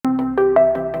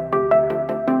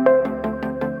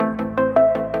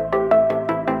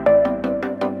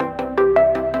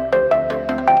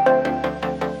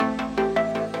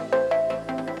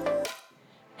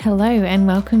Hello and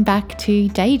welcome back to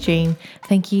Daydream.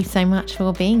 Thank you so much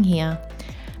for being here.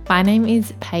 My name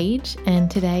is Paige and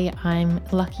today I'm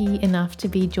lucky enough to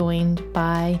be joined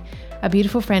by a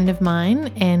beautiful friend of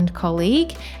mine and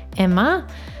colleague, Emma.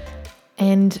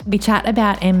 And we chat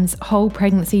about Em's whole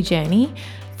pregnancy journey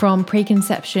from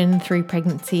preconception through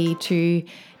pregnancy to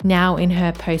now in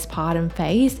her postpartum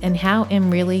phase, and how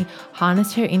Em really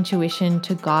harnessed her intuition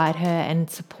to guide her and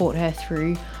support her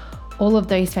through all of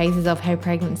those phases of her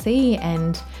pregnancy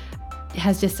and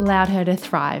has just allowed her to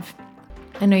thrive.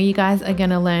 I know you guys are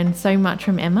going to learn so much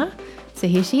from Emma, so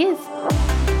here she is.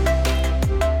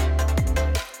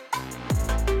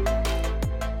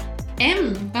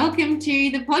 Em, welcome to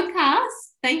the podcast.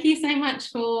 Thank you so much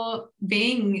for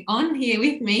being on here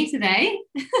with me today.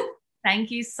 Thank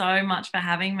you so much for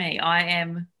having me. I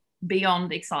am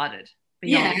beyond excited.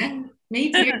 Yeah,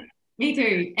 me too. Me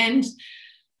too. And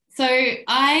so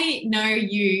I know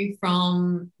you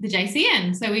from the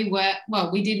JCN. So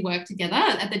we did work together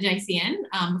at the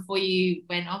JCN before you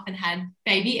went off and had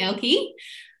baby Elkie.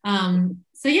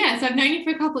 So I've known you for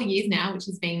a couple of years now, which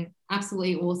has been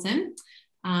absolutely awesome.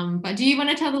 But do you want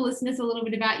to tell the listeners a little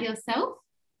bit about yourself?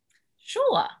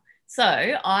 Sure. So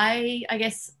I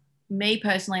guess me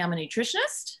personally, I'm a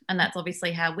nutritionist, and that's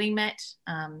obviously how we met.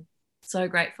 So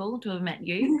grateful to have met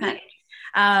you, Paige.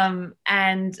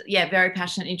 And very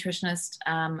passionate nutritionist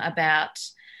about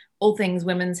all things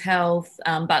women's health,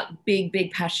 but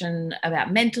big passion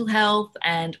about mental health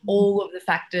and all of the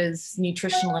factors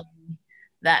nutritionally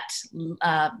that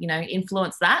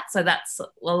influence that. So that's a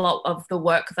lot of the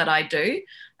work that I do,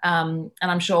 and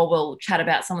I'm sure we'll chat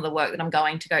about some of the work that I'm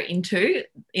going to go into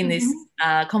in this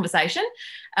conversation.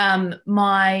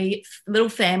 My little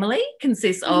family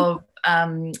consists of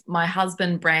my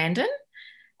husband Brandon,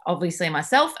 obviously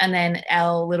myself, and then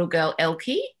our little girl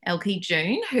Elkie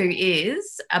June, who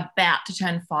is about to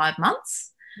turn 5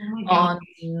 months on,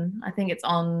 I think it's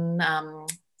on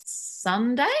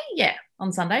Sunday. Yeah,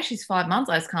 on Sunday. She's 5 months.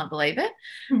 I just can't believe it.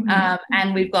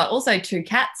 And we've got also 2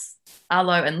 cats,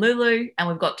 Arlo and Lulu, and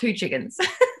we've got 2 chickens. Such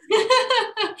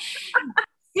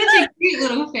a cute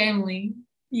little family.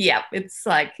 Yeah, it's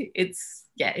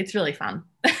really fun.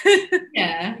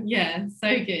 Yeah,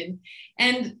 so good.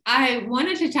 And I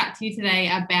wanted to chat to you today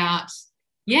about,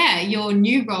 your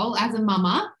new role as a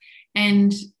mama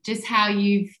and just how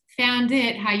you've found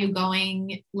it, how you're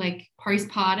going like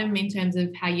postpartum in terms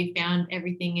of how you found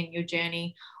everything in your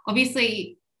journey.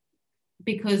 Obviously,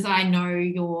 because I know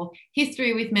your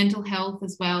history with mental health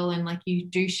as well, and like you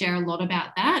do share a lot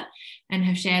about that and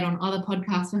have shared on other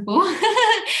podcasts before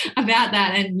about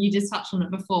that, and you just touched on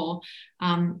it before.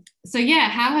 How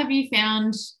have you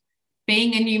found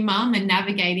being a new mum and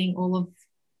navigating all of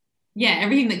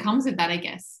everything that comes with that, I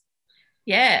guess?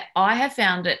 Yeah, I have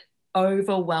found it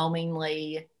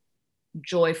overwhelmingly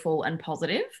joyful and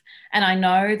positive, and I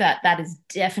know that is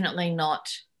definitely not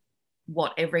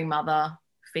what every mother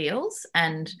feels,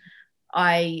 and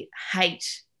I hate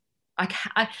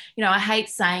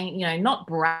saying, not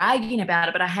bragging about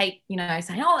it, but I hate,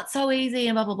 saying, oh, it's so easy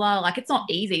and blah, blah, blah. Like, it's not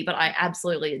easy, but I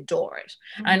absolutely adore it.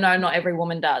 I know not every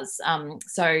woman does.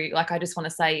 So like, I just want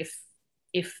to say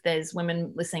if there's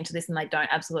women listening to this and they don't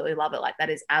absolutely love it, like, that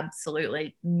is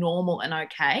absolutely normal and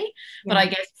okay. Yeah. But I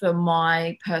guess for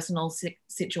my personal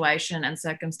situation and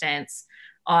circumstance,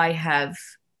 I have,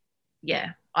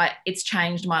 it's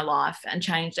changed my life and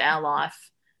changed our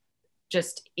life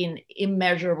just in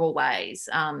immeasurable ways.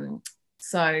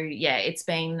 It's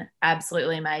been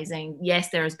absolutely amazing. Yes,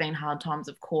 there has been hard times,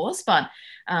 of course, but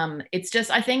it's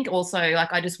just, I think also,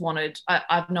 like,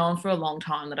 I've known for a long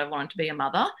time that I wanted to be a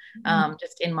mother,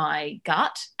 just in my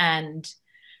gut. And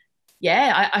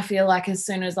I feel like as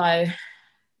soon as I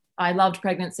loved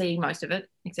pregnancy, most of it,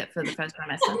 except for the first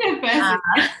trimester,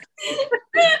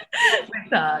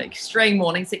 with extreme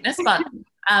morning sickness. But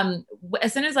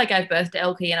as soon as I gave birth to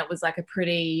Elkie, and it was like a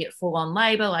pretty full-on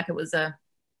labour, like it was a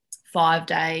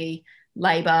 5-day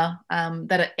labour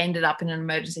that it ended up in an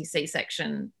emergency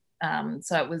C-section.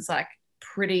 So it was like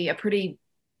a pretty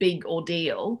big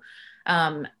ordeal.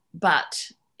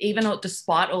 But even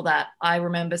despite all that, I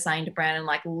remember saying to Brandon,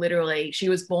 like, literally, she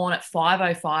was born at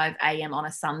 5:05 a.m. on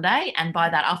a Sunday, and by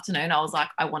that afternoon, I was like,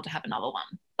 I want to have another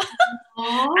one.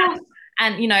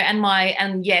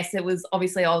 And yes, it was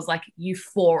obviously, I was like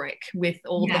euphoric with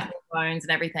all the hormones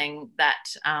and everything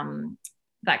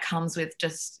that comes with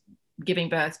just giving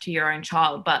birth to your own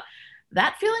child. But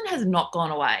that feeling has not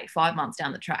gone away 5 months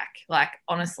down the track. Like,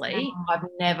 honestly, I've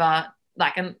never,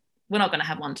 like, and we're not going to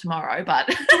have one tomorrow, but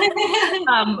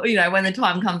when the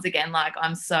time comes again, like,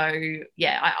 I'm so,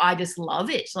 I just love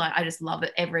it. Like, I just love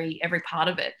it, every part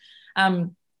of it.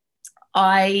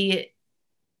 I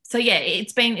so yeah,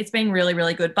 it's been really,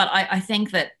 really good. But I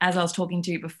think that as I was talking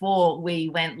to you before we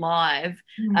went live,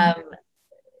 Mm. um,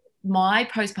 my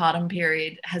postpartum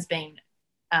period has been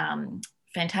um,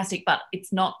 fantastic, but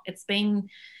it's been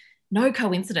no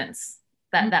coincidence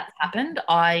that Mm. that's happened.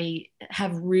 I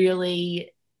have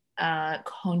really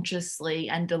consciously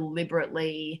and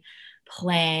deliberately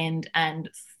planned and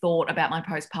thought about my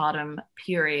postpartum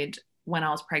period when I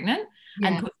was pregnant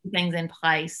and Yeah. put things in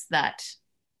place that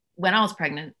when I was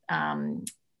pregnant,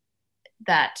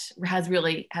 that has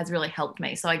really helped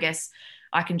me. So I guess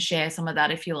I can share some of that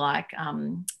if you like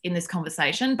in this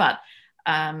conversation. But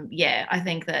yeah, I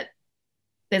think that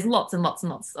there's lots and lots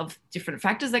and lots of different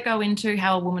factors that go into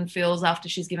how a woman feels after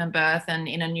she's given birth and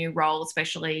in a new role,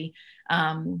 especially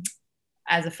um,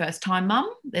 as a first time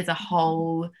mum. There's a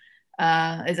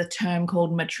term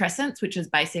called matrescence, which is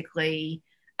basically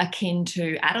akin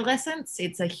to adolescence.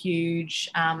 It's a huge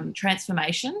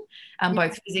transformation, Yeah.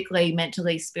 both physically,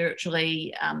 mentally,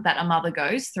 spiritually, that a mother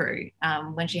goes through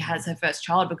when she has her first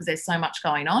child, because there's so much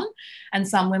going on. And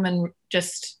some women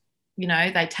just,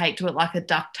 they take to it like a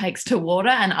duck takes to water,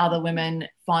 and other women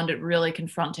find it really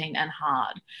confronting and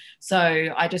hard. So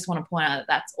I just want to point out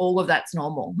that all of that's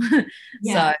normal.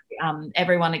 Yeah. So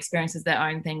everyone experiences their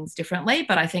own things differently,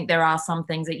 but I think there are some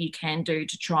things that you can do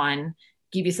to try and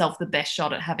give yourself the best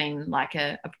shot at having like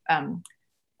a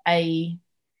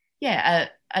yeah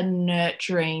a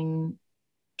nurturing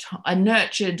a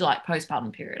nurtured like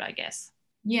postpartum period, I guess.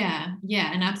 Yeah,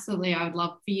 yeah, and absolutely. I would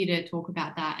love for you to talk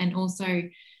about that. And also,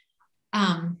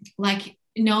 like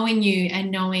knowing you and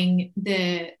knowing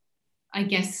the, I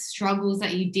guess, struggles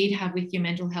that you did have with your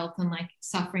mental health and like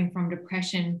suffering from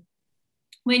depression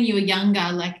when you were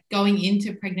younger, like going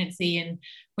into pregnancy and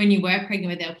when you were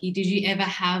pregnant with LP, did you ever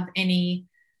have any,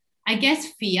 I guess,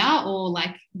 fear or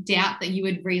like doubt that you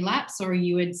would relapse or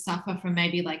you would suffer from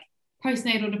maybe like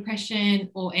postnatal depression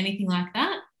or anything like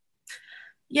that?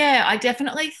 Yeah, I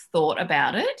definitely thought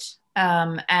about it.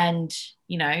 And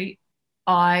you know,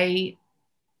 I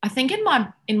I think in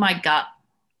my gut,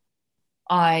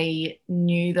 I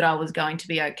knew that I was going to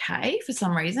be okay for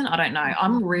some reason. I don't know.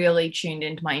 I'm really tuned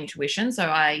into my intuition, so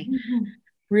I Mhm.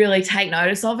 really take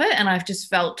notice of it, and I've just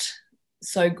felt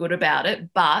so good about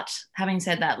it. But having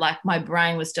said that, like my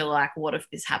brain was still like, what if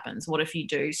this happens? What if you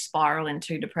do spiral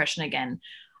into depression again?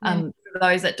 Yeah. For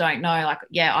those that don't know, like,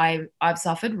 yeah, I've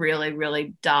suffered really,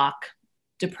 really dark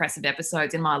depressive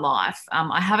episodes in my life.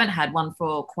 I haven't had one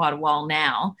for quite a while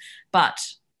now, but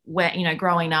where,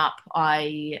 growing up,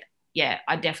 I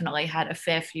definitely had a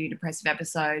fair few depressive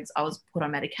episodes. I was put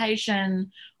on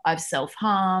medication. I've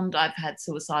self-harmed. I've had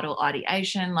suicidal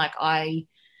ideation.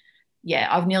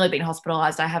 I've nearly been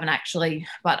hospitalized. I haven't actually,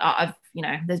 but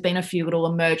there's been a few little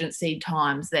emergency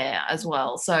times there as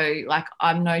well. So like,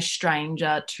 I'm no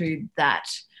stranger to that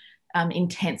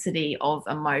intensity of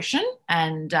emotion.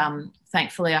 And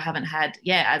thankfully, I haven't had,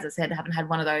 as I said, I haven't had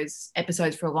one of those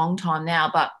episodes for a long time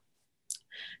now. But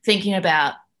thinking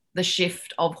about the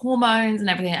shift of hormones and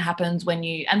everything that happens when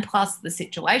and plus the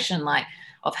situation like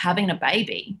of having a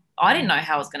baby, I didn't know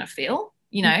how I was going to feel.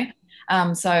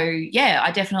 So yeah,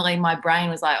 I definitely, my brain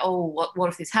was like, oh, what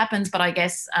if this happens? But I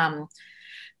guess,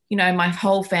 my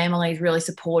whole family is really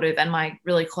supportive, and my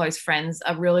really close friends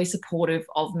are really supportive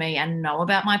of me and know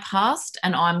about my past.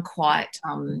 And I'm quite,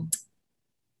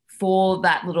 for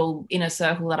that little inner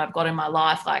circle that I've got in my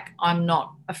life, like I'm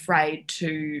not afraid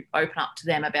to open up to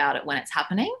them about it when it's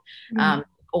happening. Mm.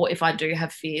 Or if I do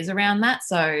have fears around that.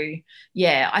 So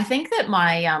yeah, I think that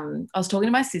I was talking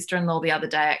to my sister-in-law the other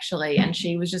day actually, and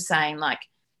she was just saying like,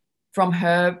 from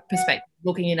her perspective,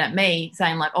 looking in at me,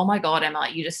 saying like, oh my God, Emma,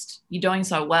 like, you're doing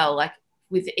so well. Like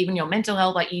with even your mental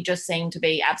health, like you just seem to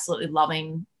be absolutely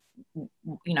loving,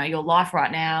 your life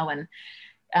right now. And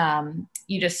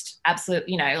you just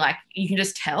absolutely, like you can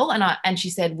just tell. And she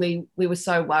said we were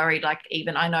so worried. Like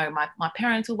even I know my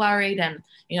parents were worried, and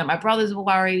my brothers were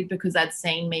worried because they'd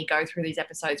seen me go through these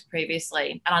episodes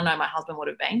previously, and I know my husband would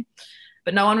have been,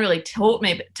 but no one really told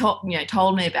me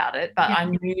about it. But Yeah. I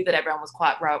knew that everyone was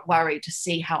quite worried to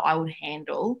see how I would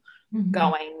handle Mhm.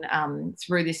 going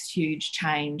through this huge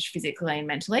change physically and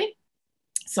mentally.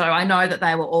 So I know that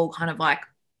they were all kind of like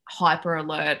hyper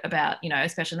alert about,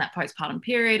 especially in that postpartum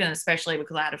period, and especially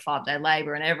because I had a 5-day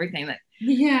labor and everything that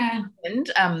Yeah.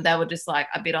 happened. They were just like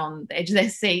a bit on the edge of their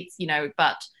seats,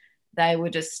 but they were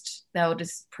just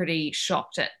pretty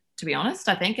shocked at, to be honest,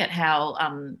 I think, at how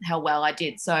well I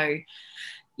did. So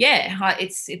yeah,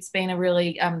 it's been a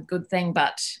really good thing.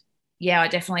 But yeah, I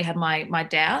definitely had my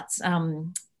doubts.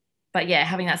 but yeah,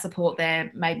 having that support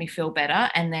there made me feel better.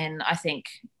 And then I think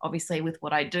obviously with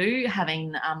what I do,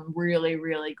 having really,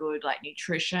 really good like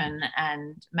nutrition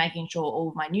and making sure all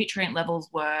of my nutrient levels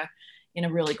were in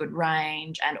a really good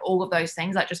range and all of those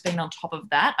things, like just being on top of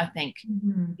that, I think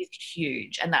is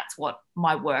huge. And that's what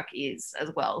my work is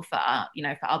as well for,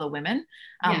 for other women,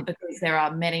 because there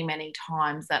are many, many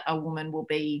times that a woman will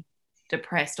be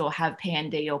depressed or have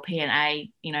PND or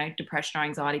PNA, depression or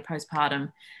anxiety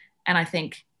postpartum. And I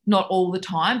think not all the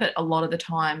time, but a lot of the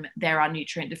time there are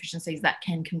nutrient deficiencies that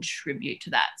can contribute to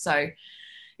that. So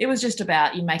it was just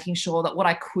about you making sure that what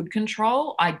I could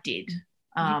control, I did.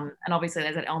 And obviously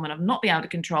there's an element of not being able to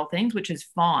control things, which is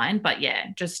fine. But yeah,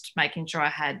 just making sure I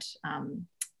had,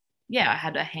 I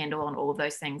had a handle on all of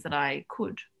those things that I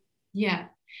could. Yeah.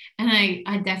 And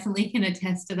I definitely can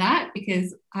attest to that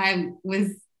because I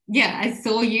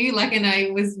saw you and I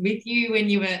was with you when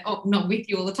you were, not with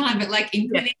you all the time, but in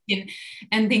clinic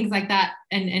and things like that,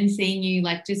 and seeing you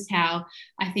just how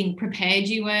I think prepared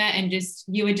you were, and just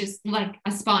you were just like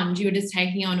a sponge. You were just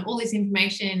taking on all this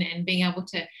information and being able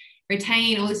to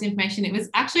retain all this information. It was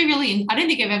actually really, I don't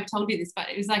think I've ever told you this, but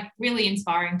it was really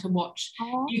inspiring to watch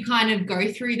you kind of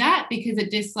go through that, because it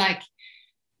just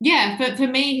for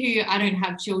me, who I don't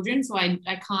have children, so I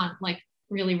can't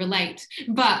really relate,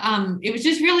 but it was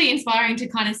just really inspiring to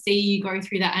kind of see you go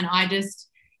through that. And I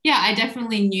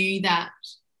definitely knew that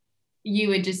you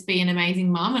would just be an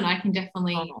amazing mum, and I can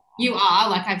definitely you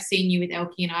are, I've seen you with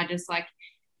Elkie, and I just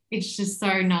it's just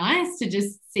so nice to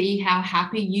just see how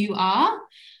happy you are,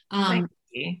 Thank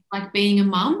you. Being a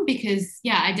mum, because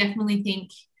I definitely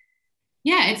think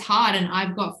it's hard, and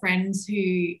I've got friends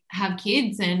who have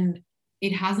kids and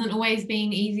it hasn't always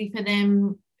been easy for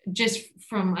them, just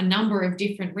from a number of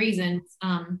different reasons.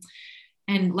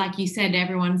 And like you said,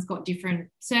 everyone's got different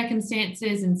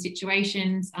circumstances and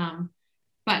situations.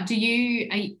 But are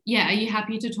you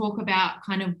happy to talk about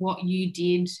kind of what you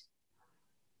did?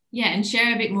 Yeah, and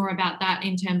share a bit more about that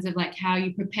in terms of how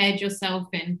you prepared yourself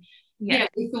and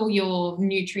with all your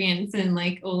nutrients and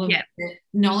all of the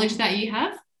knowledge that you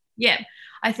have. Yeah,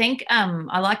 I think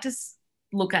I like to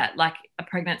look at a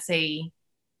pregnancy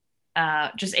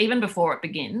just even before it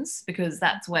begins, because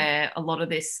that's where a lot of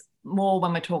this, more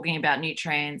when we're talking about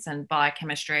nutrients and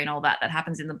biochemistry and all that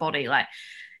happens in the body,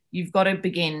 you've got to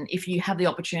begin, if you have the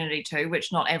opportunity to,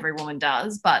 which not every woman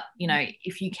does, but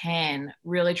if you can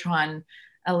really try and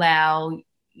allow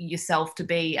yourself to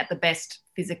be at the best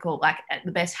physical, at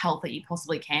the best health that you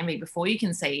possibly can be before you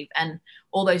conceive, and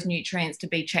all those nutrients to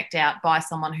be checked out by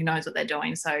someone who knows what they're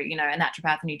doing. So, a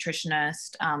naturopath, a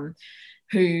nutritionist,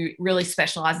 who really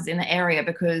specializes in the area,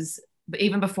 because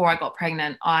even before I got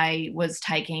pregnant, I was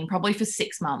taking, probably for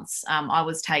 6 months, I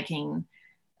was taking,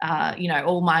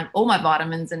 all my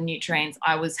vitamins and nutrients.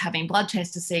 I was having blood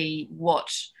tests to see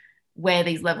where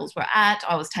these levels were at.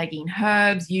 I was taking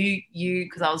herbs,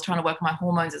 because I was trying to work on my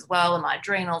hormones as well, and my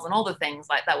adrenals and all the things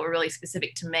that were really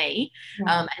specific to me.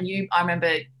 I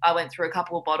remember I went through a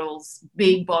couple of bottles,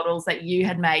 big bottles that you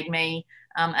had made me.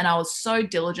 And I was so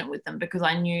diligent with them because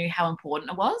I knew how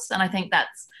important it was. And I think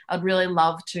I'd really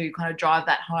love to kind of drive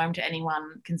that home to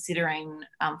anyone considering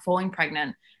falling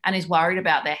pregnant and is worried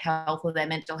about their health or their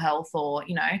mental health, or,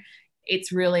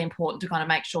 it's really important to kind of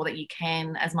make sure that you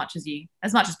can, as much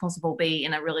as possible, be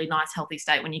in a really nice, healthy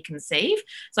state when you conceive.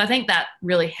 So I think that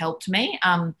really helped me.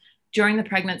 During the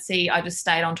pregnancy, I just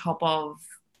stayed on top of,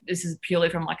 this is purely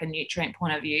from a nutrient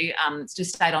point of view,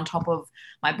 just stayed on top of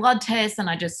my blood tests, and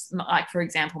I just, for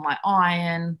example, my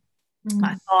iron,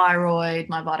 my thyroid,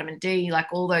 my vitamin D,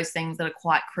 all those things that are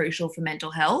quite crucial for mental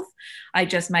health. I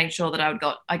just made sure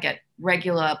that I get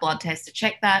regular blood tests to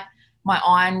check that. My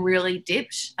iron really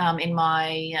dipped in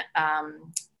my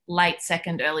late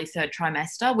second, early third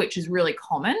trimester, which is really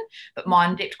common, but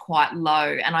mine dipped quite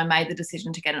low. And I made the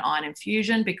decision to get an iron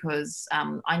infusion because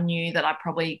I knew that I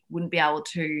probably wouldn't be able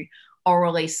to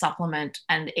orally supplement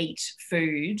and eat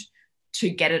food to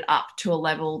get it up to a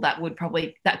level that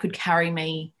could carry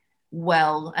me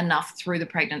well enough through the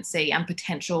pregnancy and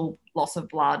potential loss of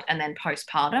blood and then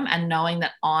postpartum. And knowing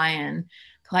that iron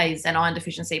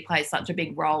deficiency plays such a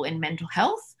big role in mental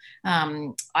health,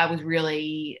 I was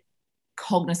really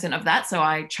cognizant of that. So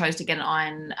I chose to get an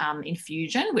iron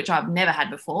infusion, which I've never had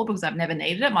before because I've never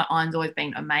needed it. My iron's always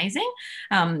been amazing.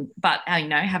 But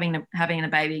having a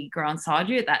baby grow inside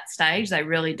you at that stage, they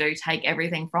really do take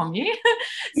everything from you.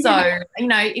 So,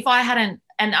 if I hadn't,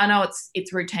 and I know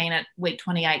it's routine at week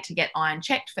 28 to get iron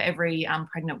checked for every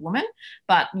pregnant woman,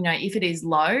 but if it is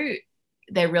low,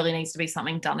 there really needs to be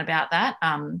something done about that.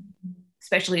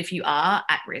 especially if you are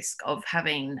at risk of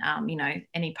having,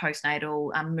 any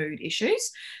postnatal mood issues.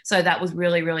 So that was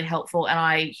really, really helpful. And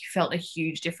I felt a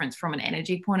huge difference from an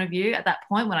energy point of view at that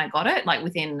point when I got it. Like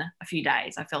within a few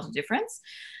days, I felt a difference.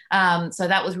 So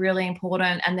that was really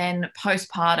important. And then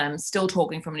postpartum, still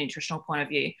talking from a nutritional point of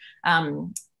view,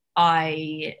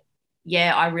 I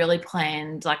really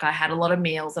planned, like I had a lot of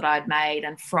meals that I'd made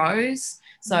and froze.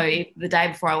 So the day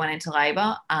before I went into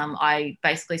labor, I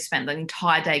basically spent the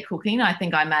entire day cooking. I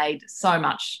think I made so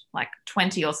much, like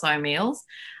 20 or so meals,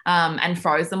 and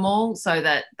froze them all so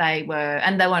that they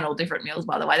weren't all different meals,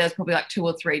 by the way. There was probably like 2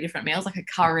 or 3 different meals, like a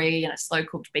curry and a slow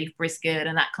cooked beef brisket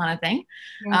and that kind of thing,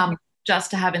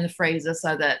 just to have in the freezer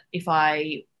so that if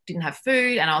I didn't have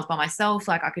food and I was by myself,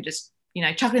 like I could just,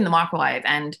 chuck it in the microwave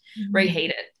and reheat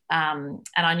it. And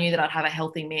I knew that I'd have a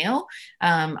healthy meal.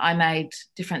 I made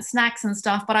different snacks and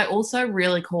stuff, but I also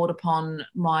really called upon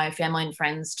my family and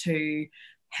friends to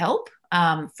help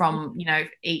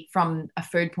eat from a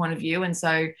food point of view. And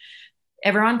so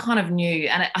everyone kind of knew,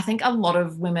 and I think a lot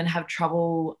of women have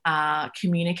trouble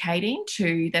communicating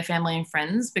to their family and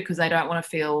friends because they don't want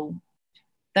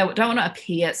to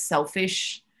appear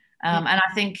selfish. And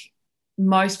I think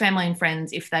most family and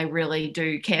friends, if they really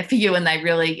do care for you and they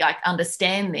really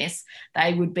understand this,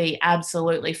 they would be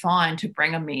absolutely fine to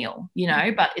bring a meal,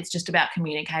 but it's just about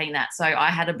communicating that. So I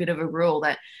had a bit of a rule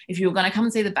that if you were going to come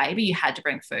and see the baby, you had to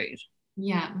bring food.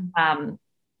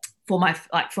 For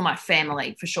my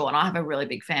family, for sure. And I have a really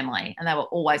big family and they were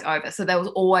always over. So there was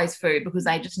always food because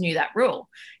they just knew that rule.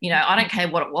 I don't care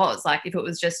what it was. Like if it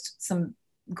was just some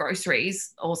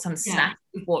groceries or some snacks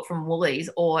you bought from Woolies,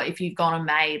 or if you've gone and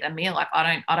made a meal, like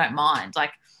I don't mind,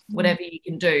 like whatever you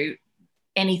can do,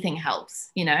 anything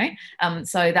helps,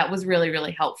 so that was really,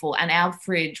 really helpful. And our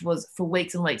fridge was for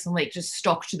weeks and weeks and weeks just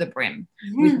stocked to the brim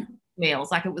with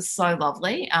meals. Like it was so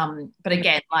lovely. But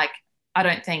again, like I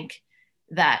don't think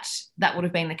that would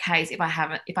have been the case if I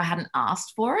hadn't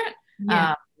asked for it.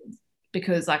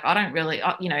 Because like I don't really,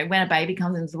 when a baby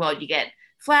comes into the world, you get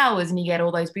flowers and you get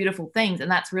all those beautiful things,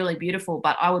 and that's really beautiful,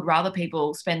 but I would rather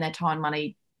people spend their time,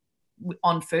 money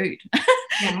on food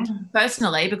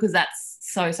personally, because that's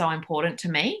so important to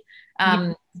me.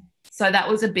 So that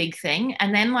was a big thing.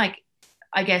 And then like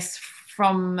I guess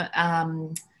from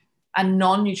a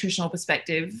non-nutritional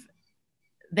perspective,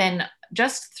 then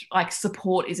just like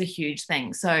support is a huge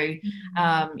thing. So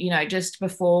just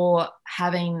before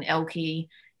having Elkie,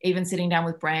 even sitting down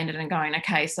with Brandon and going,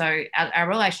 okay, so our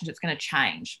relationship's going to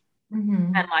change.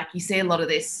 And like you see a lot of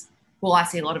this, well, I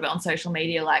see a lot of it on social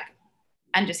media, like,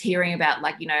 and just hearing about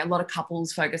like, a lot of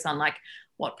couples focus on like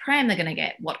what pram they're going to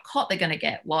get, what cot they're going to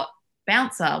get, what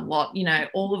bouncer, what,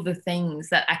 all of the things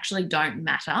that actually don't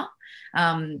matter.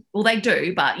 Well, they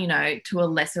do, but, to a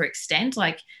lesser extent,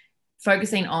 like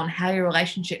focusing on how your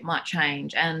relationship might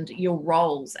change and your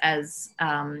roles as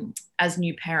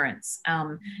new parents.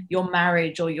 Your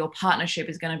marriage or your partnership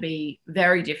is going to be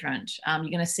very different. You're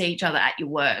going to see each other at your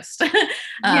worst. So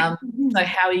how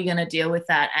are you going to deal with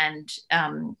that?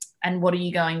 And what are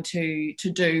you going to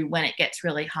do when it gets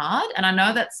really hard? And I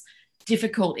know that's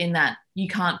difficult in that you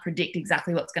can't predict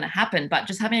exactly what's going to happen, but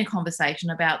just having a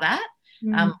conversation about that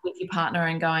with your partner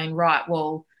and going, right,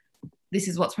 well, this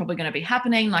is what's probably going to be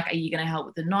happening. Like, are you going to help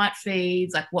with the night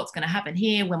feeds? Like, what's going to happen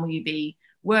here? When will you be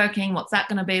working? What's that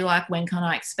going to be like? When can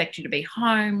I expect you to be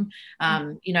home?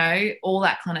 All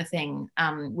that kind of thing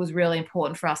was really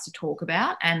important for us to talk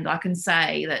about. And I can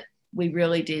say that we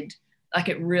really did, like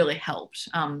it really helped.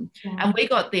 And we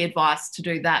got the advice to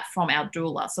do that from our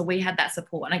doula. So we had that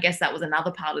support. And I guess that was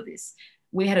another part of this.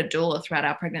 We had a doula throughout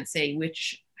our pregnancy,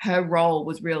 which her role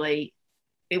was really,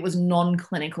 it was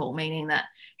non-clinical, meaning that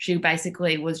she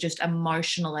basically was just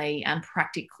emotionally and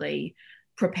practically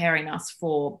preparing us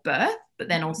for birth, but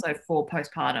then also for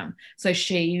postpartum. So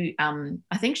she,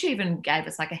 I think she even gave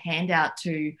us like a handout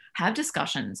to have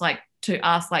discussions, like to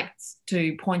ask, like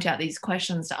to point out these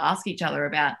questions to ask each other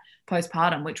about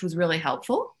postpartum, which was really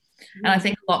helpful. And I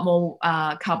think a lot more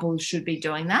couples should be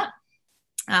doing that.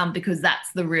 Because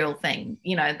that's the real thing,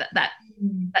 that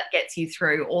gets you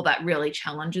through, or that really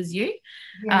challenges you.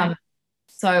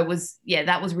 So it was,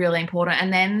 that was really important.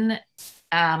 And then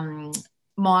I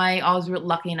was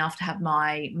lucky enough to have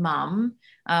my mum.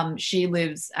 She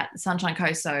lives at the Sunshine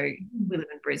Coast, so we live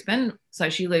in Brisbane. So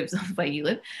she lives where you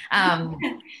live.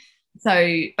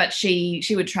 But she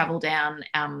would travel down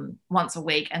once a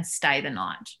week and stay the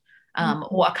night.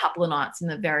 Or a couple of nights in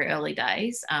the very early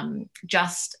days, and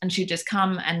she'd just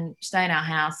come and stay in our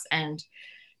house, and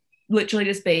literally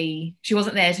just be, she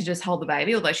wasn't there to just hold the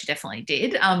baby, although she definitely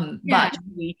did. But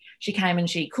she came and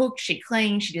she cooked, she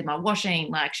cleaned, she did my washing,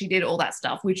 like she did all that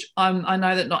stuff, which I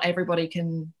know that not everybody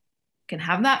can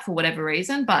have that for whatever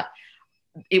reason, but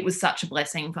it was such a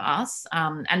blessing for us.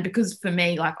 And because for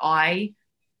me, like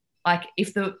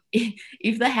if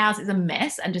the house is a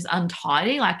mess and just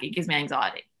untidy, like it gives me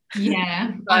anxiety.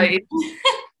 Yeah. So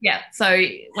so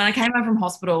when I came home from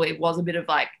hospital, it was a bit of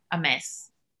like a mess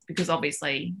because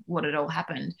obviously what had all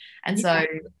happened. And so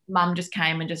mum just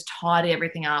came and just tidied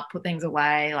everything up, put things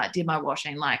away, like did my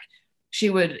washing. Like she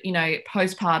would,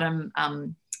 postpartum,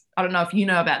 I don't know if you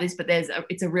know about this, but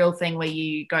it's a real thing where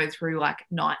you go through like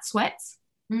night sweats.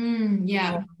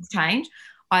 Change.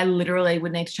 I literally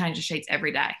would need to change the sheets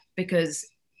every day because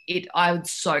I would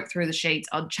soak through the sheets.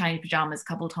 I'd change pajamas a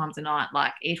couple of times a night.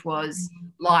 Like it was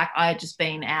like I had just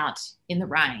been out in the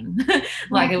rain.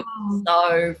 Like it was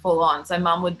so full on. So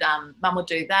mum would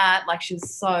do that. Like she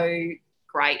was so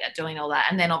great at doing all that.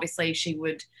 And then obviously she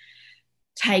would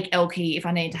take Elkie if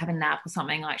I needed to have a nap or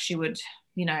something. Like she would,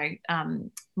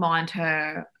 mind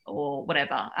her or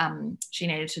whatever she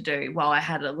needed to do while I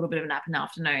had a little bit of a nap in the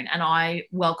afternoon. And I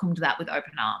welcomed that with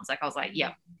open arms. Like I was like,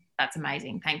 yeah, that's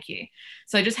amazing. Thank you.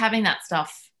 So just having that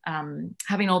stuff,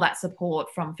 having all that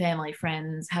support from family,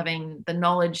 friends, having the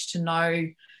knowledge to know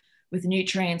with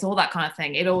nutrients, all that kind of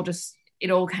thing, it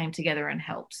all came together and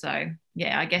helped. So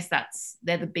yeah, I guess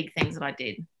they're the big things that I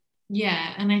did.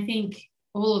 Yeah. And I think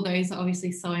all of those are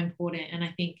obviously so important. And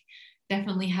I think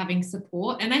definitely having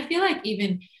support. And I feel like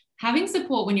even having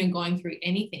support when you're going through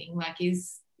anything like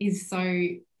is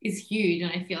huge.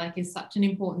 And I feel like is such an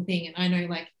important thing. And I know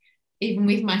like even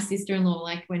with my sister-in-law,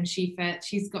 like when she's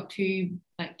got 2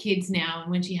 like kids now,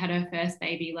 and when she had her first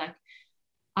baby, like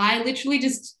I literally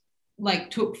just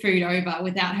like took food over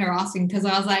without her asking, because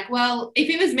I was like, well, if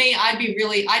it was me,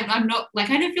 I'm not like,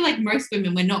 I don't feel like most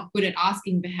women, we're not good at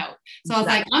asking for help. So I was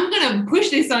like, I'm gonna push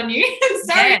this on you.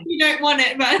 Sorry if you don't want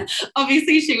it. But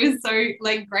obviously she was so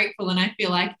like grateful. And I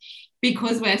feel like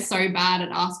because we're so bad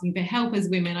at asking for help as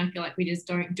women, I feel like we just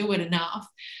don't do it enough.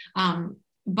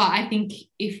 But I think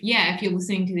if you're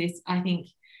listening to this, I think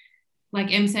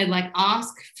like Em said, like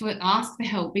ask for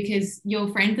help, because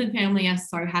your friends and family are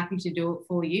so happy to do it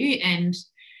for you, and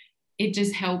it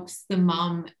just helps the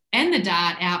mum and the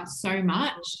dad out so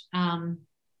much. And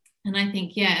I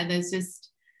think there's just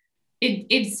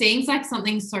it seems like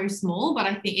something so small, but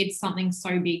I think it's something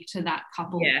so big to that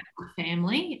couple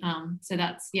family. So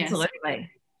that's absolutely.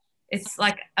 It's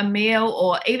like a meal,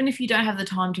 or even if you don't have the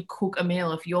time to cook a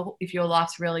meal, if your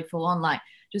life's really full on, like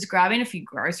just grabbing a few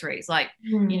groceries, like,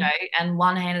 and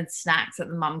one-handed snacks that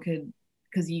the mum could,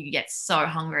 because you get so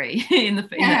hungry in the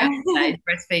stage,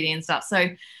 breastfeeding and stuff. So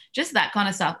just that kind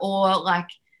of stuff. Or like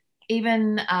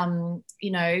even,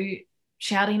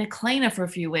 shouting a cleaner for a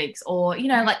few weeks, or,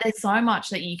 like there's so much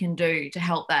that you can do to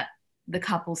help the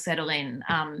couple settle in.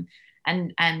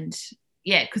 And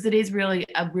because it is really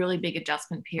a really big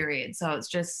adjustment period. So it's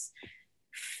just,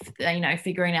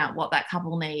 figuring out what that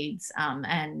couple needs,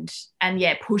 and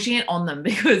pushing it on them,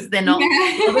 because they're not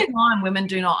all the time, women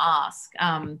do not ask.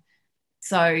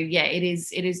 It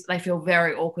is they feel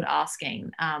very awkward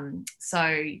asking.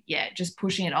 Just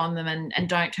pushing it on them, and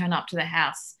don't turn up to the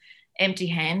house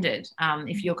empty-handed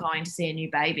if you're going to see a new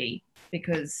baby,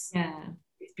 because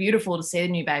it's beautiful to see the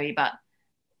new baby, but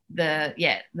the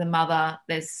mother,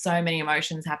 there's so many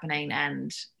emotions happening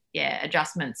and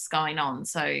adjustments going on.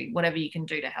 So whatever you can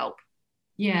do to help.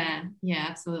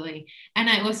 Absolutely. And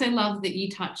I also love that you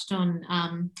touched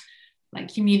on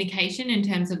like communication in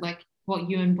terms of like what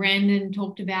you and Brandon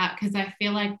talked about, because I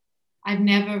feel like I've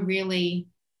never really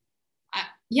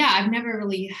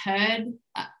heard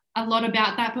a lot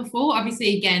about that before.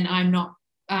 Obviously, again, I'm not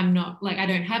like, I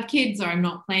don't have kids, or I'm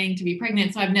not planning to be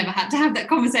pregnant, so I've never had to have that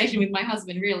conversation with my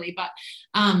husband really. But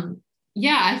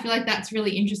I feel like that's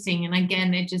really interesting. And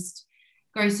again, it just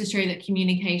goes to show that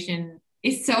communication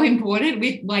is so important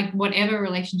with like whatever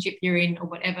relationship you're in, or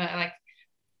whatever like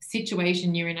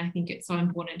situation you're in. I think it's so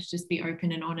important to just be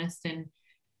open and honest and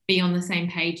be on the same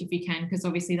page if you can, because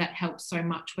obviously that helps so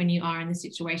much when you are in the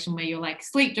situation where you're like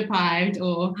sleep deprived,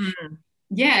 or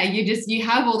you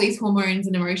have all these hormones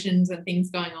and emotions and things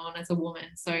going on as a woman.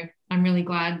 So I'm really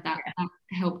glad that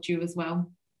helped you as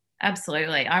well.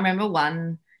 Absolutely. I remember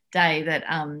one day that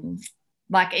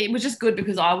like it was just good,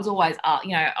 because I was always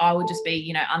I would just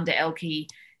be under Elkie,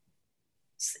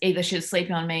 either she was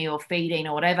sleeping on me or feeding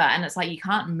or whatever, and it's like you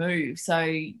can't move, so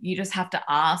you just have to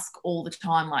ask all the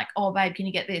time, like, oh babe, can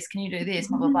you get this, can you do this,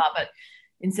 blah blah blah. But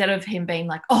instead of him being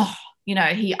like, oh,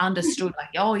 he understood,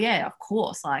 like, oh yeah, of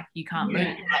course, like you can't move,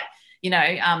 like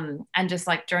and just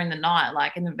like during the night,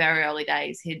 like in the very early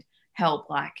days, he'd help,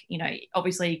 like,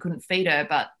 obviously you couldn't feed her,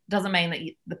 but doesn't mean that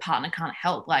the partner can't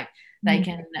help. Like they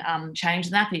can change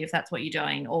the nappy if that's what you're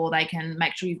doing, or they can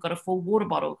make sure you've got a full water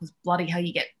bottle, because bloody hell,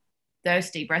 you get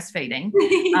thirsty breastfeeding.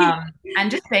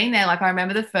 And just being there, like I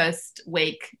remember the first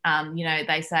week,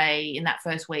 they say in that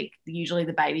first week usually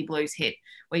the baby blues hit,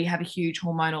 where you have a huge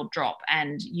hormonal drop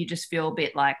and you just feel a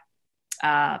bit like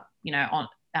on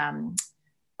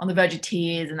the verge of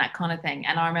tears and that kind of thing.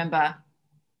 And I remember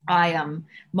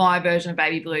my version of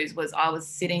baby blues was I was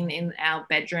sitting in our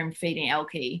bedroom feeding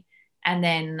Elkie, and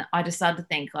then I just started to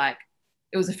think, like,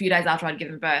 it was a few days after I'd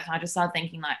given birth, and I just started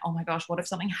thinking, like, oh my gosh, what if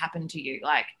something happened to you?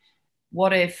 Like,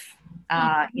 what if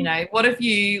what if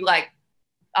you, like,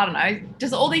 I don't know,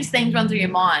 just all these things run through your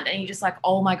mind, and you're just like,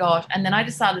 oh my gosh. And then I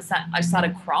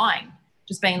started crying,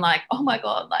 just being like, oh my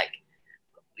God, like,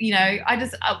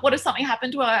 what if something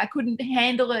happened to her? I couldn't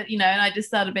handle it, and I just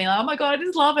started being like, oh my God, I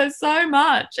just love her so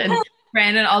much. And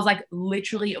Brandon, I was like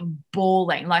literally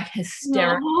bawling, like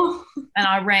hysterical. Oh. And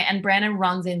I ran, and Brandon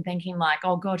runs in thinking like,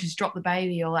 oh God, she's dropped the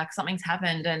baby, or like something's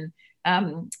happened.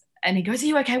 And he goes, are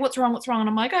you okay? What's wrong? And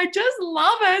I'm like, I just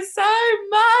love her so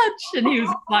much. And he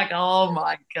was like, oh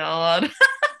my God.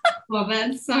 Well,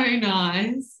 that's so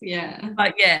nice. Yeah.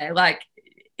 But yeah, like,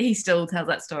 he still tells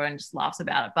that story and just laughs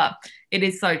about it. But it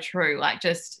is so true. Like,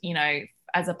 just,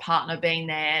 as a partner, being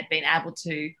there, being able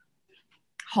to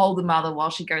hold the mother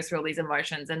while she goes through all these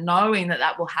emotions, and knowing that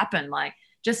that will happen, like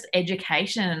just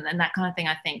education and that kind of thing,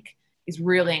 I think is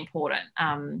really important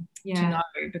to know,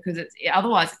 because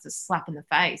otherwise it's a slap in the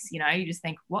face. You just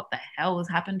think, what the hell has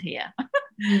happened here?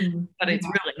 But it's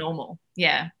really normal.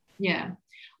 Yeah.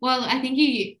 Well, I think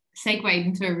you segued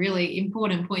into a really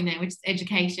important point there, which is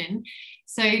education.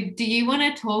 So do you want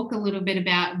to talk a little bit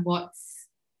about what's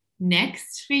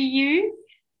next for you?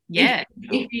 Yeah.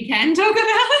 If you can talk about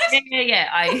it. Yeah.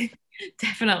 I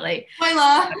definitely.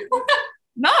 Spoiler.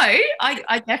 No,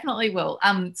 I definitely will.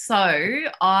 So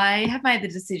I have made the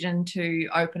decision to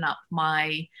open up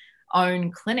my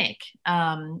own clinic,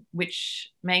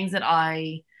 which means that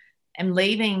I am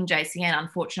leaving JCN,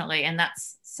 unfortunately, and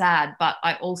that's sad. But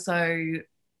I also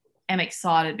am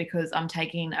excited because I'm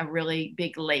taking a really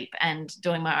big leap and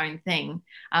doing my own thing.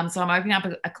 So I'm opening up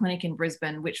a clinic in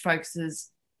Brisbane, which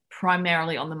focuses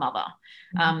primarily on the mother,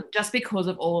 just because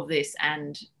of all of this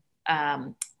and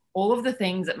all of the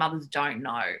things that mothers don't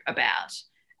know about,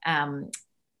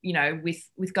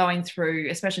 with going through,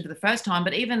 especially for the first time,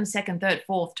 but even second, third,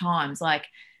 fourth times, like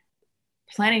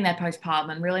planning their postpartum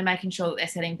and really making sure that they're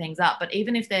setting things up. But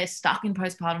even if they're stuck in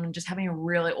postpartum and just having a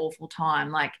really awful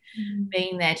time, like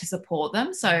being there to support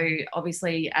them. So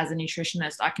obviously, as a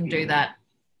nutritionist, I can do that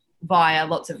via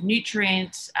lots of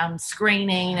nutrient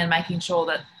screening and making sure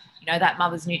that that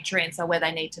mother's nutrients are where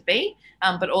they need to be,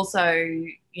 but also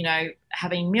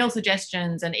having meal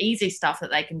suggestions and easy stuff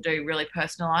that they can do, really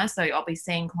personalized. So I'll be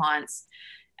seeing clients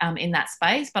in that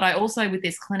space. But I also, with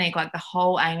this clinic, like the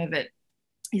whole aim of it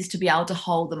is to be able to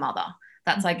hold the mother.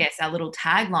 That's, I guess, our little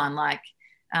tagline. Like,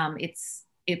 it's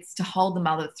to hold the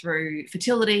mother through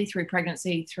fertility, through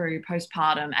pregnancy, through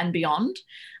postpartum and beyond,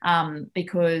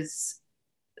 because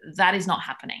that is not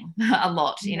happening a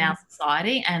lot in our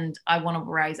society. And I want to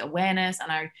raise awareness,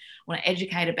 and I want to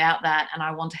educate about that. And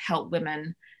I want to help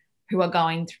women who are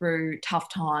going through tough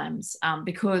times,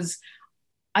 because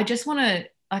I just want to,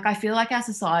 like, I feel like our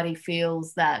society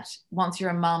feels that once you're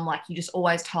a mum, like, you're just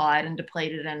always tired and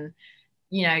depleted and,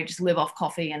 just live off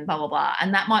coffee and blah, blah, blah.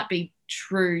 And that might be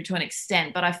true to an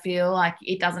extent, but I feel like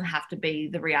it doesn't have to be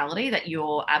the reality that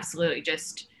you're absolutely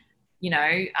just,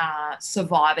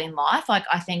 surviving life. Like,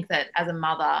 I think that as a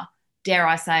mother, dare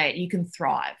I say it, you can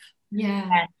thrive. Yeah.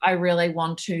 And I really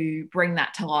want to bring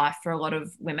that to life for a lot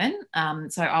of women.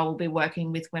 So I will be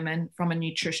working with women from a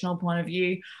nutritional point of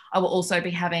view. I will also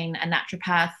be having a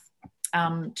naturopath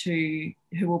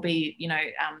who will be,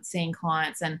 seeing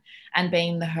clients and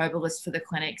being the herbalist for the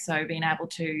clinic. So being able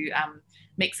to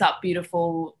mix up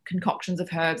beautiful concoctions of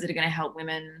herbs that are going to help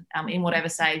women in whatever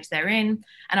stage they're in.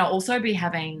 And I'll also be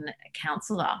having a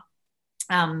counsellor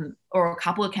or a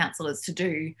couple of counsellors to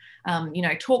do,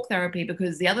 talk therapy,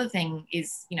 because the other thing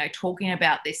is, talking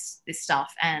about this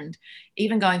stuff and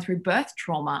even going through birth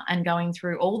trauma and going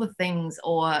through all the things,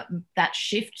 or that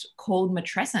shift called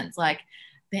matrescence, like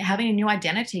they're having a new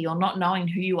identity or not knowing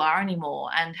who you are anymore,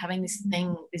 and having this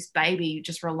thing, this baby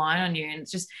just relying on you. And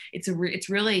it's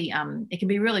really, it can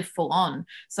be really full on.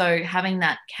 So having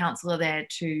that counsellor there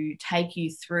to take you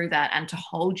through that and to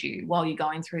hold you while you're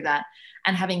going through that,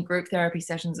 and having group therapy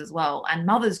sessions as well, and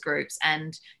mothers groups,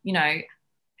 and,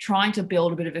 trying to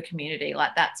build a bit of a community.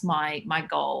 Like, that's my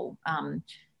goal,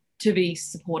 to be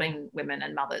supporting women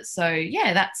and mothers. So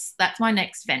yeah, that's my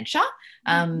next venture.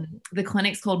 The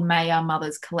clinic's called Maya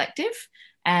Mothers Collective,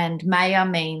 and Maya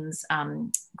means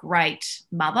great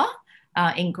mother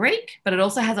in Greek, but it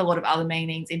also has a lot of other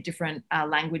meanings in different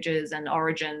languages and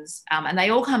origins, and they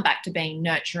all come back to being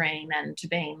nurturing and to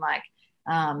being like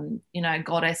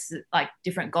goddess, like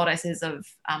different goddesses of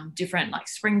different like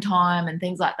springtime and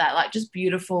things like that, like just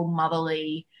beautiful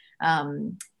motherly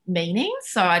meanings.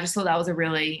 So I just thought that was a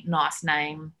really nice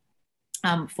name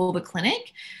for the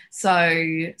clinic. So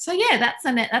yeah, that's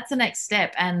the next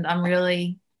step, and I'm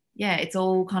really, yeah, it's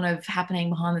all kind of happening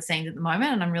behind the scenes at the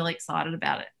moment, and I'm really excited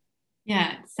about it.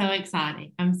 Yeah, so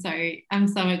exciting. I'm so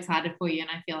excited for you, and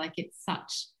I feel like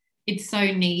it's so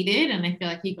needed, and I feel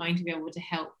like you're going to be able to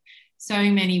help so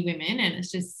many women, and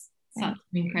it's just such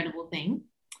an incredible thing.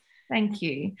 Thank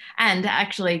you. And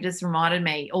actually just reminded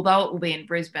me, although it will be in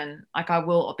Brisbane, like I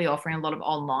will be offering a lot of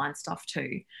online stuff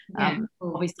too. Yeah,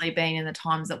 cool. Obviously being in the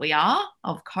times that we are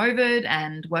of COVID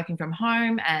and working from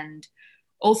home, and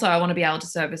also I want to be able to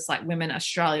service like women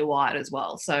Australia-wide as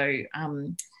well. So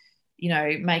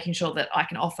making sure that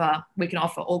we can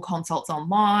offer all consults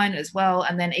online as well.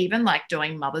 And then even like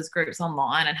doing mothers groups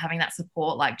online and having that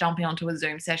support, like jumping onto a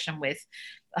Zoom session with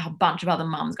a bunch of other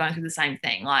mums going through the same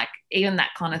thing, like even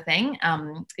that kind of thing.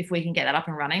 If we can get that up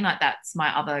and running, like that's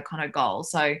my other kind of goal.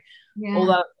 So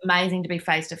although amazing to be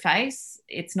face to face,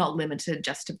 it's not limited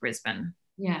just to Brisbane.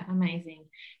 Yeah, amazing.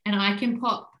 And I can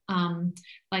pop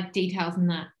like details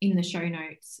in the show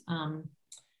notes,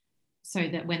 so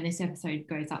that when this episode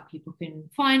goes up, people can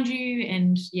find you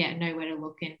and know where to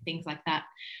look and things like that.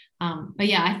 But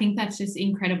yeah, I think that's just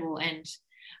incredible. And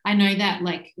I know that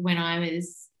like when I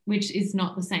was, which is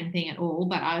not the same thing at all,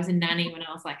 but I was a nanny when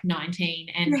I was like 19,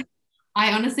 and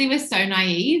I honestly was so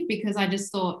naive because I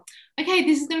just thought, okay,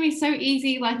 this is going to be so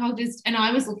easy. Like and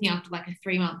I was looking after like a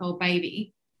 3-month-old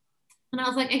baby. And I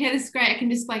was like, okay, this is great. I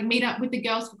can just like meet up with the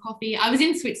girls for coffee. I was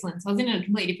in Switzerland, so I was in a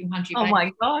completely different country. Oh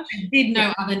my gosh. I did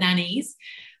know other nannies.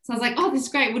 So I was like, oh, this is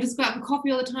great. We'll just go out for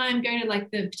coffee all the time, go to like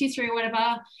the patisserie or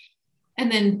whatever, and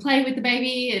then play with the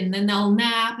baby, and then they'll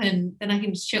nap, and then I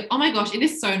can just chill. Oh my gosh, it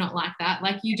is so not like that.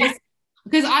 Like you just,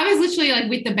 because I was literally like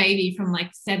with the baby from like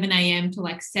 7 a.m. to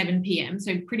like 7 p.m.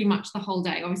 So pretty much the whole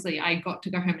day. Obviously I got to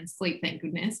go home and sleep, thank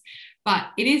goodness. But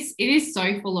it is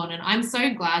so full on. And I'm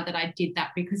so glad that I did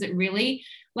that, because it really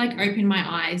like opened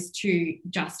my eyes to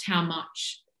just how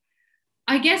much,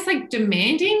 I guess, like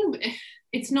demanding.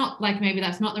 It's not like, maybe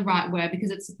that's not the right word,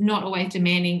 because it's not always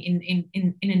demanding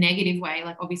in a negative way.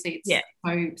 Like obviously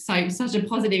it's so such a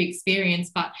positive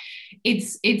experience, but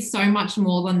it's so much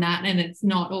more than that. And it's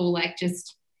not all like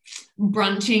just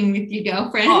brunching with your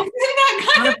girlfriend.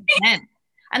 That kind of thing.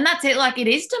 And that's it. Like it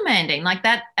is demanding. Like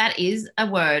that is a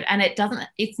word, and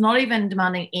it's not even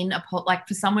demanding like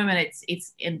for some women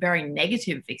it's a very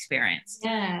negative experience.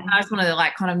 Yeah. I just want to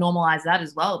like kind of normalize that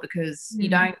as well, because you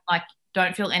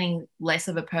don't feel any less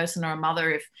of a person or a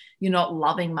mother if you're not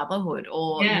loving motherhood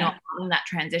or you're not loving that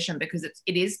transition, because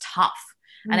it is tough,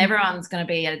 and everyone's going to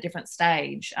be at a different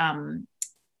stage.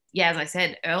 As I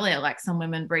said earlier, like some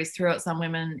women breeze through it, some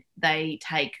women they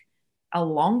take a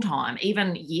long time,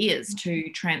 even years, to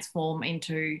transform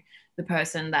into the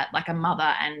person that like a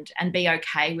mother and be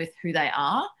okay with who they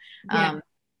are.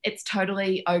 It's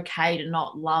totally okay to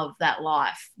not love that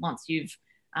life once you're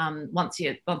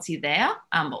there.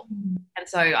 And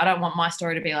so I don't want my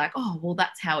story to be like, oh, well,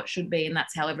 that's how it should be and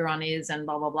that's how everyone is and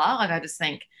blah, blah, blah. Like I just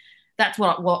think that's why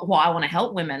I want to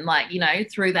help women, like,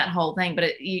 through that whole thing.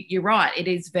 But you're right.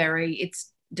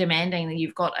 It's demanding that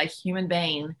you've got a human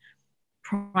being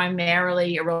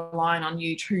primarily relying on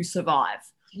you to survive.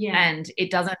 And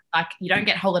it doesn't, like, you don't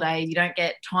get holidays, you don't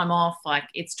get time off, like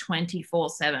it's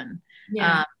 24/7.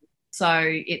 So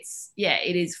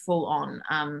it is full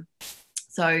on.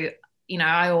 So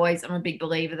I'm a big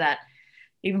believer that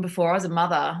even before I was a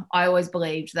mother, I always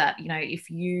believed that if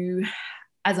you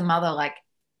as a mother, like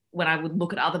when I would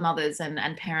look at other mothers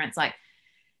and parents, like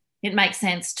it makes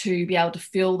sense to be able to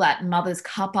fill that mother's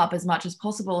cup up as much as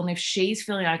possible. And if she's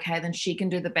feeling okay, then she can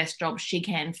do the best job she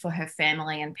can for her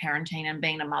family and parenting and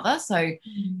being a mother. So,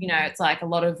 it's like a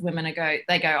lot of women go,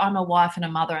 I'm a wife and a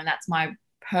mother, and that's my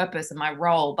purpose and my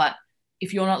role. But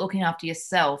if you're not looking after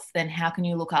yourself, then how can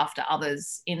you look after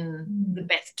others in the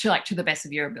best, to the best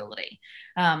of your ability?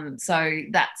 So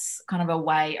that's kind of a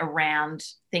way around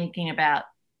thinking about,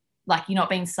 like, you're not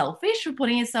being selfish or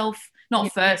putting yourself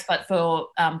not first, but for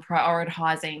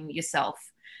prioritizing yourself,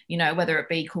 whether it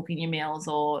be cooking your meals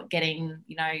or getting,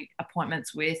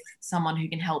 appointments with someone who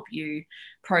can help you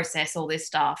process all this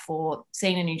stuff, or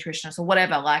seeing a nutritionist or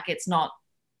whatever. Like, it's not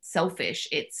selfish,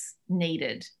 it's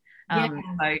needed.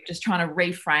 So just trying to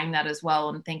reframe that as well,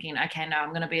 and thinking, okay, no, I'm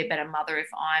going to be a better mother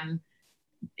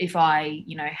if I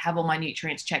have all my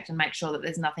nutrients checked and make sure that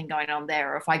there's nothing going on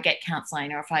there, or if I get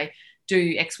counseling, or if I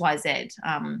do XYZ.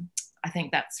 I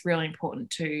think that's really important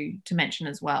to mention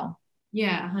as well.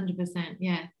 Yeah, 100%.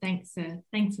 Yeah, thanks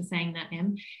for saying that,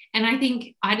 Em. And I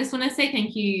think I just want to say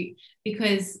thank you,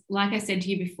 because like I said to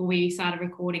you before we started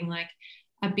recording, like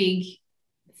a big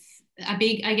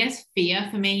I guess fear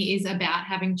for me is about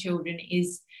having children,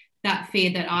 is that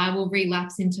fear that I will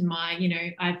relapse into my,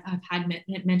 I've had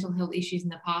mental health issues in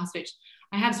the past, which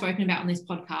I have spoken about on this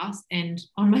podcast and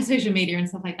on my social media and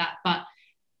stuff like that. But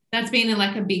that's been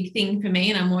like a big thing for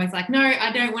me. And I'm always like, no,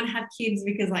 I don't want to have kids,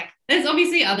 because like there's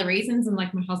obviously other reasons. And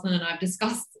like my husband and I have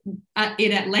discussed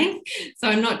it at length. So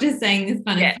I'm not just saying this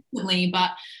kind of flippantly,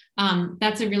 but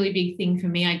that's a really big thing for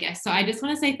me, I guess. So I just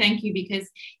want to say thank you, because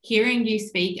hearing you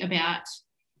speak about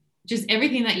just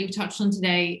everything that you've touched on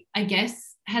today, I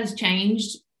guess has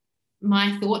changed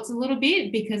my thoughts a little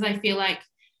bit, because I feel like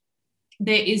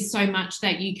there is so much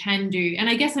that you can do. And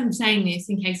I guess I'm saying this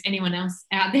in case anyone else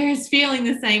out there is feeling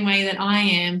the same way that I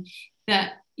am,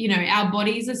 that, our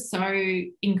bodies are so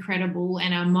incredible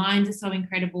and our minds are so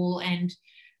incredible. And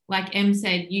like Em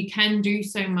said, you can do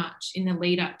so much in the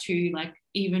lead up to like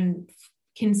even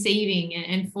conceiving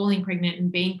and falling pregnant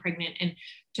and being pregnant, and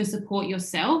to support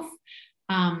yourself.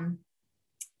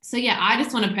 So yeah, I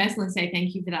just want to personally say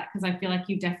thank you for that, because I feel like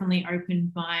you've definitely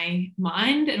opened my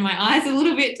mind and my eyes a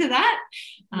little bit to that.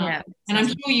 And I'm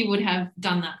sure you would have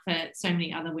done that for so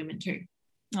many other women too.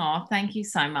 Oh, thank you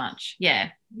so much. Yeah,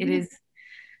 it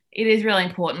is really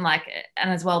important. Like,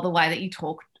 and as well, the way that you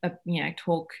talk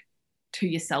to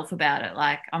yourself about it.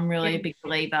 Like, I'm really a big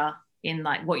believer in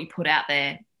like what you put out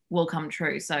there will come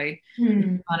true. So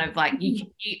kind of like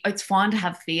it's fine to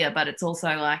have fear, but it's also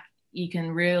like you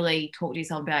can really talk to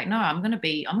yourself about, no, I'm going to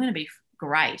be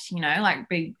great, like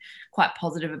be quite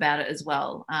positive about it as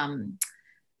well.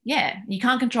 You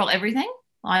can't control everything.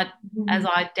 As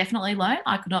I definitely learned,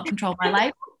 I could not control my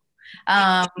labor.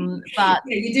 But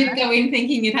you did go in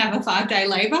thinking you'd have a 5-day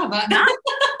labor, but no,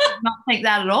 not think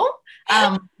that at all.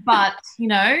 But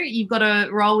you've got to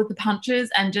roll with the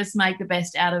punches and just make the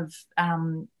best out of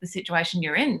the situation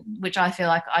you're in, which I feel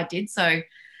like I did. So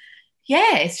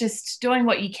yeah, it's just doing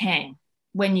what you can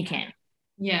when you can.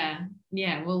 Yeah.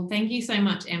 Well, thank you so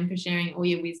much, Em, for sharing all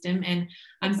your wisdom. And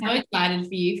I'm so excited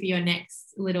for you for your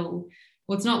next little,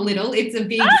 well, it's not little, it's a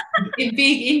big, a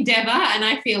big endeavor. And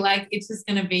I feel like it's just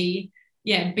going to be,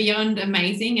 beyond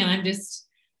amazing. And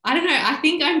I don't know, I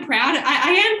think I'm proud. I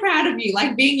am proud of you,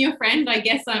 like being your friend. I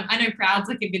guess I know proud's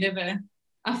like a bit of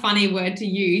a funny word to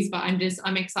use, but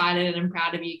I'm excited and I'm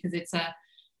proud of you, because it's a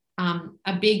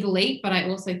big leap, but I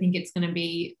also think it's going to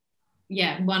be,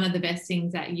 one of the best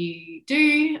things that you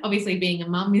do. Obviously being a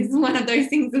mum is one of those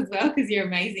things as well, because you're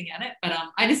amazing at it. But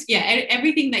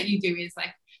everything that you do is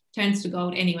like turns to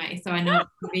gold anyway. So I know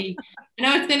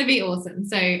it's going to be awesome.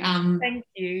 So thank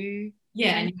you.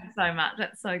 Yeah. Thank you so much.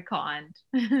 That's so kind.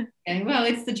 Okay, well,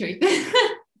 it's the truth.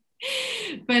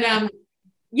 But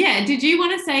did you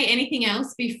want to say anything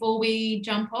else before we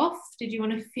jump off? Did you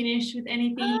want to finish with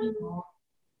anything?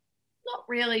 Not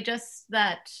really, just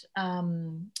that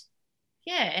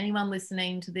anyone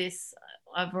listening to this,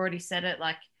 I've already said it,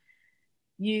 like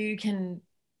you can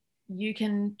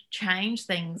change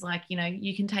things, like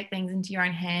you can take things into your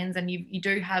own hands, and you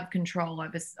do have control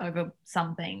over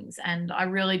some things. And I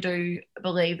really do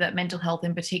believe that mental health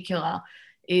in particular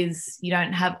is, you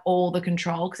don't have all the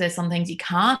control, because there's some things you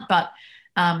can't, but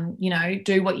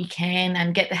do what you can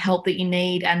and get the help that you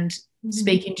need, and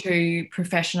speaking to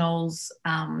professionals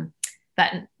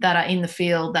that are in the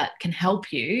field that can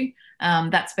help you.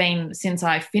 That's been, since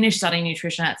I finished studying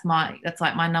nutrition, that's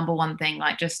like my number one thing.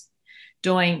 Like just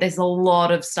there's a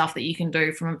lot of stuff that you can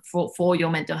do for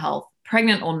your mental health,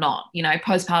 pregnant or not,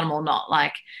 postpartum or not.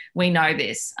 Like, we know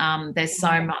this. There's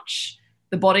so much.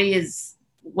 The body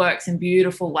works in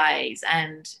beautiful ways,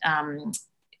 and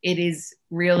it is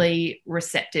really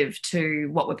receptive to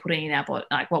what we're putting in our body,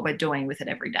 like what we're doing with it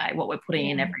every day, what we're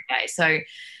putting in every day. So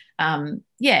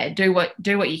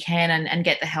do what you can and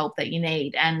get the help that you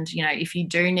need. And if you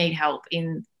do need help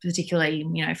in particularly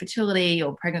fertility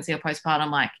or pregnancy or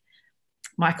postpartum, like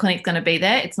my clinic's going to be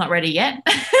there. It's not ready yet.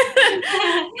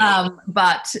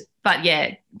 But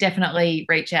yeah, definitely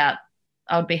reach out.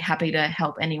 I would be happy to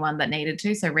help anyone that needed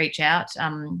to. So reach out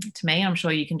to me. I'm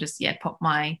sure you can just pop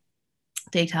my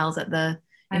details in the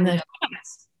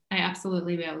comments. I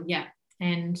absolutely will. Yeah.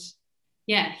 And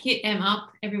hit Em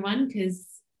up, everyone, because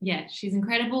she's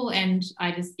incredible. And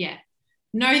I just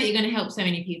know that you're going to help so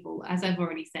many people, as I've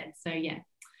already said. So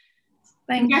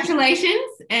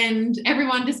Congratulations, and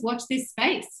everyone just watch this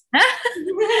space.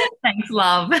 Thanks,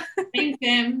 love. Thanks,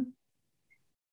 Em.